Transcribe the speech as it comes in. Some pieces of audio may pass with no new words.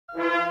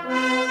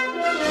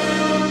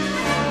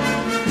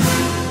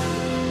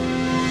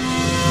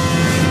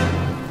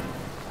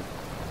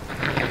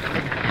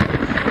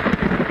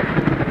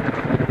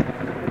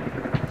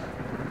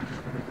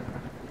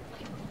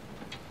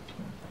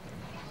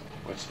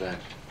that?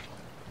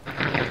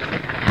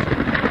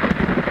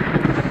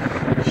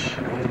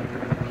 Show me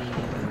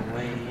the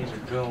way to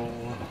go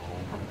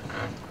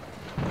home.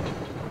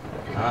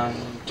 I'm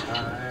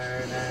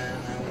tired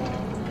and I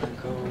wanna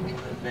go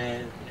to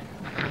bed.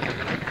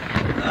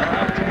 I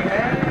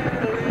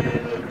had a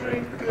little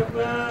drink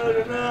about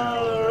an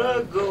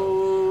hour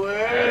ago,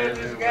 and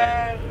this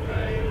guy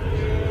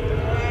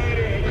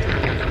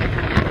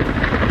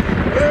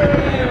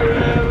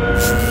wherever I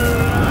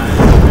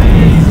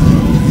may go,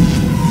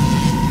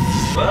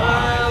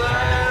 by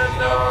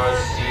land or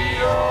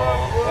sea or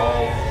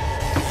home,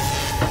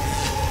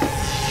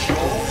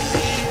 show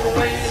me the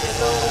way to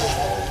go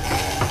home.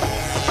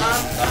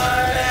 I'm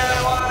tired and I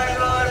wanna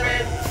go to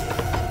bed.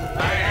 I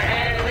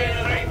had a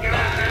little drink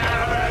about an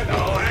hour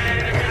ago,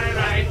 and I got it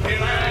right to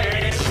my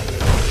head.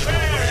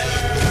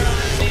 Wherever I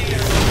may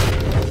go,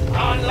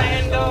 on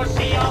land or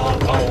sea or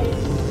home,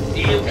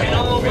 you can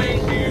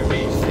always hear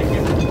me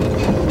singing.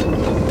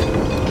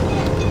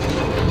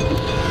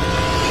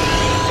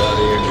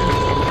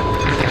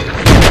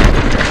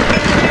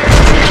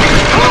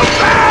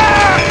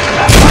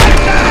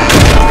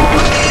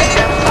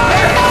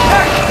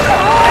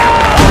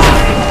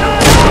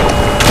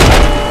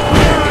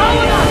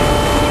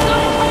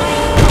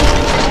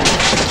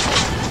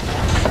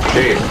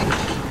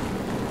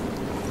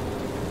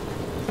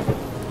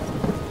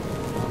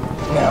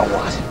 Now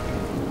what?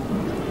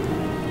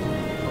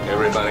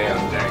 Everybody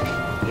on deck.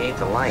 He ate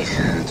the light.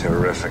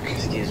 Terrific.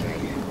 Excuse me.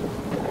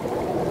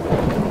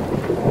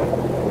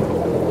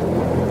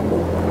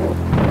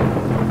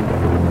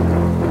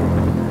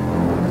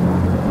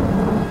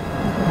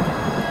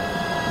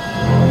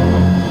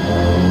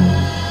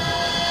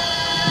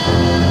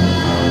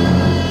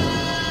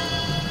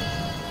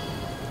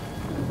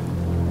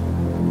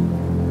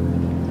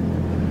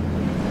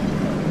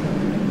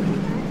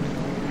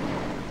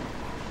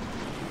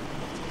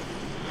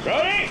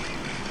 Brody!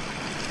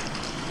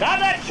 Stop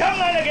that chum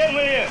line again,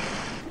 will you?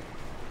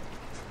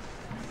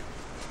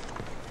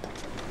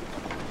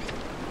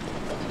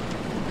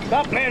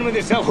 Stop playing with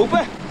yourself,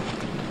 Hooper.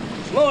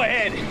 Slow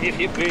ahead, if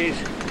you please.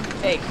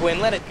 Hey, Quinn,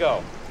 let it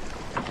go.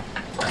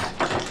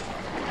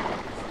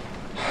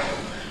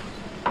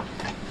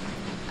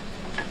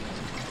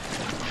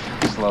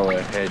 Slow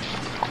ahead.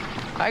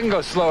 I can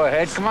go slow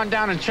ahead. Come on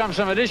down and chum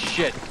some of this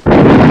shit.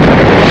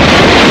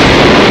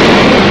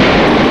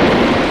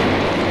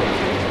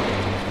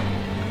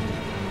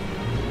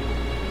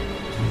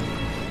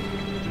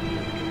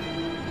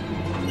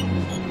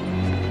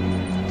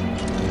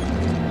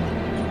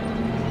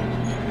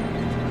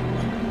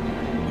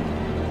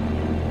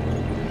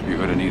 You're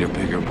gonna need a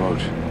bigger boat.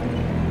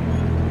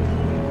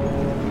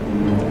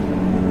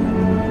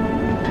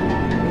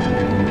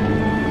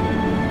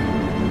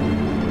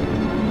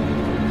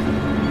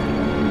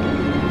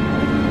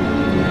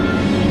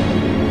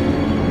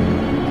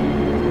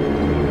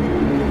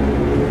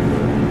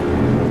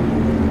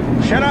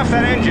 Shut off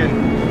that engine.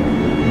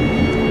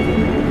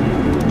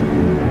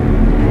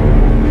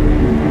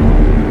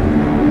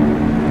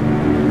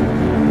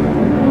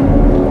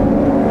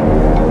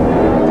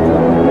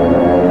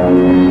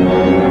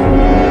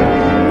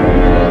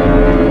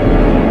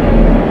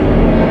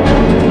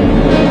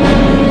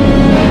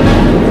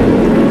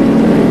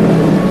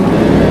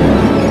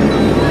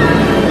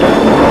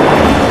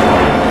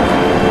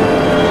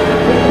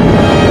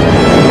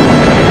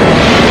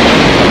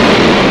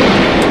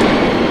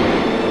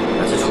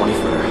 That's a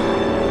 20-footer.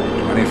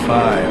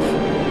 25.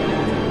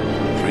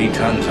 3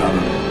 tons on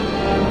them.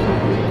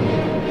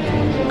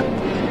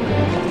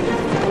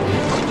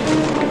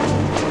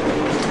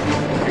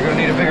 You're gonna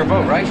need a bigger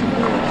boat, right?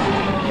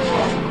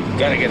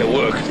 Gotta get it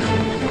work.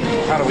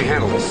 How do we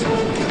handle this?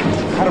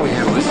 How do we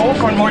handle this? Hold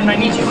on, Martin, I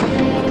need you.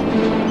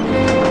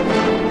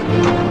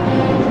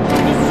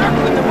 He's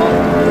circling the boat.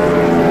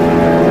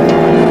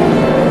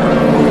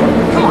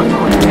 Come on,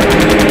 come on.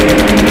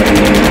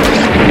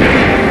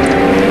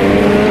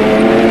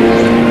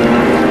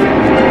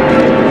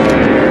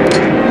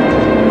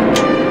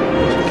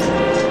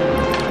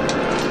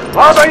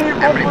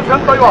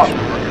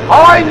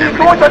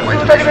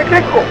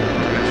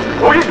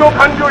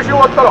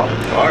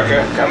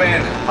 Orca, come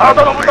in. Put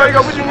her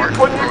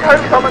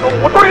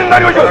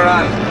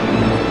on.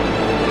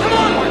 Come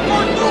on, Mark,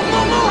 move.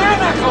 We're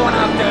not going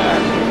out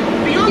there.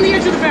 Beyond the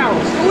edge of the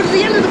barrels. Go to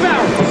the end of the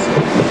barrels.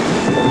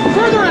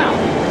 Further out.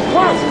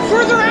 What?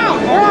 Further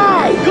out.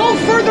 Why? Go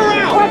further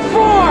out. What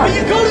for? Will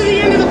you go to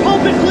the end of the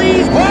pulpit,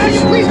 please? What? Will you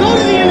please go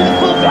to the end of the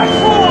pulpit? What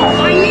for?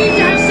 I need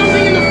to have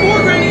something in the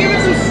foreground to give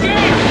us some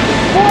scale.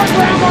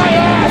 Foreground my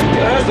ass.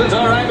 Your husband's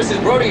all right,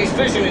 Mrs. Brody. He's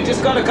fishing. He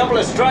just got a couple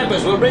of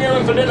stripers. We'll bring him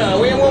in for dinner.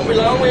 We won't be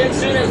long. We ain't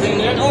seen anything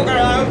yet. Orca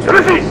out.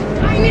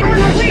 I need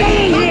to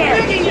stay here.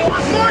 I'm begging you.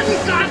 I'm Martin,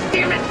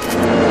 goddammit.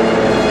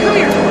 Come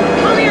here.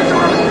 Come here,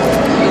 darling.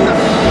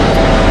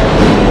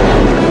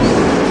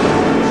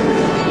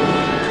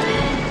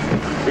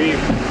 Steve,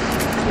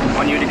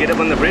 want you to get up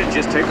on the bridge.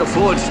 Just take a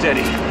forward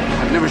steady.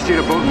 I've never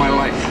steered a boat in my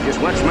life. Just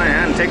watch my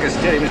hand. Take a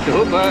steady, Mr.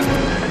 Hooper.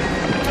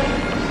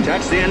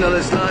 Attach the end of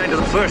this line to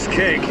the first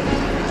keg.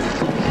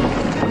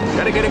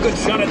 Gotta get a good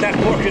shot at that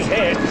orca's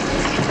head.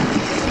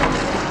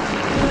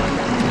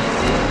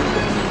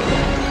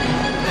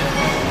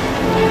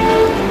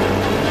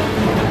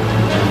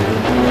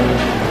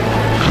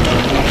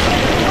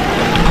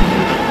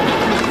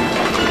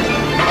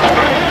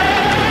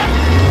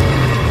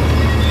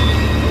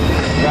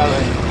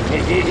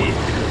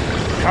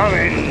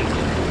 Coming.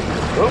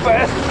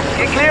 Hooper,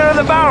 get clear of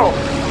the barrel.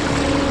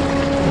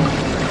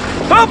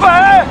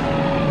 Hooper!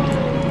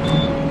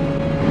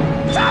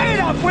 Tie it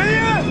up, will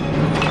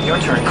you? Your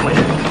turn, Quinn.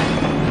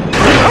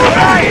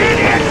 Hooper,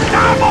 idiot!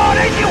 Starboard,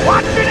 ain't you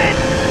watching it?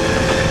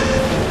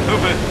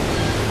 Hooper,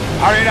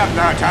 hurry it up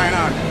now, tie it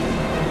on.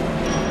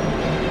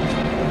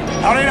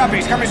 Hurry it up,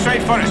 he's coming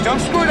straight for us.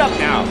 Don't screw it up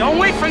now. Don't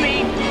wait for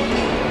me.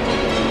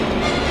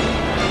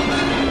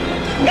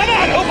 Come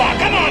on, Hooper,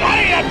 come on,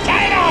 hurry it up,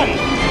 tie it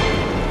on!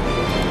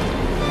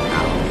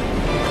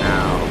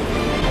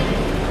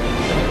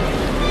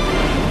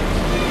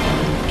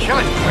 Kill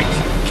it, quick.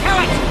 Kill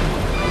it!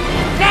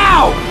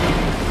 Now!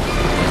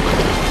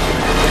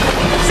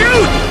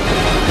 Shoot!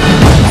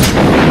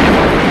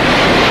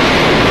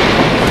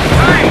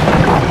 Hey!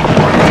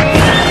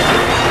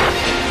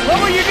 What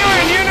were you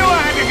doing? You knew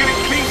I had to get a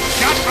clean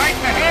shot right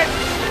in the head.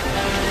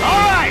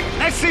 All right,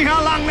 let's see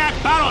how long that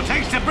barrel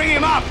takes to bring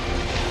him up.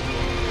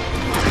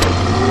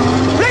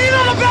 Bring it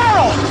on the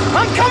barrel!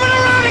 I'm coming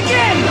around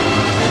again!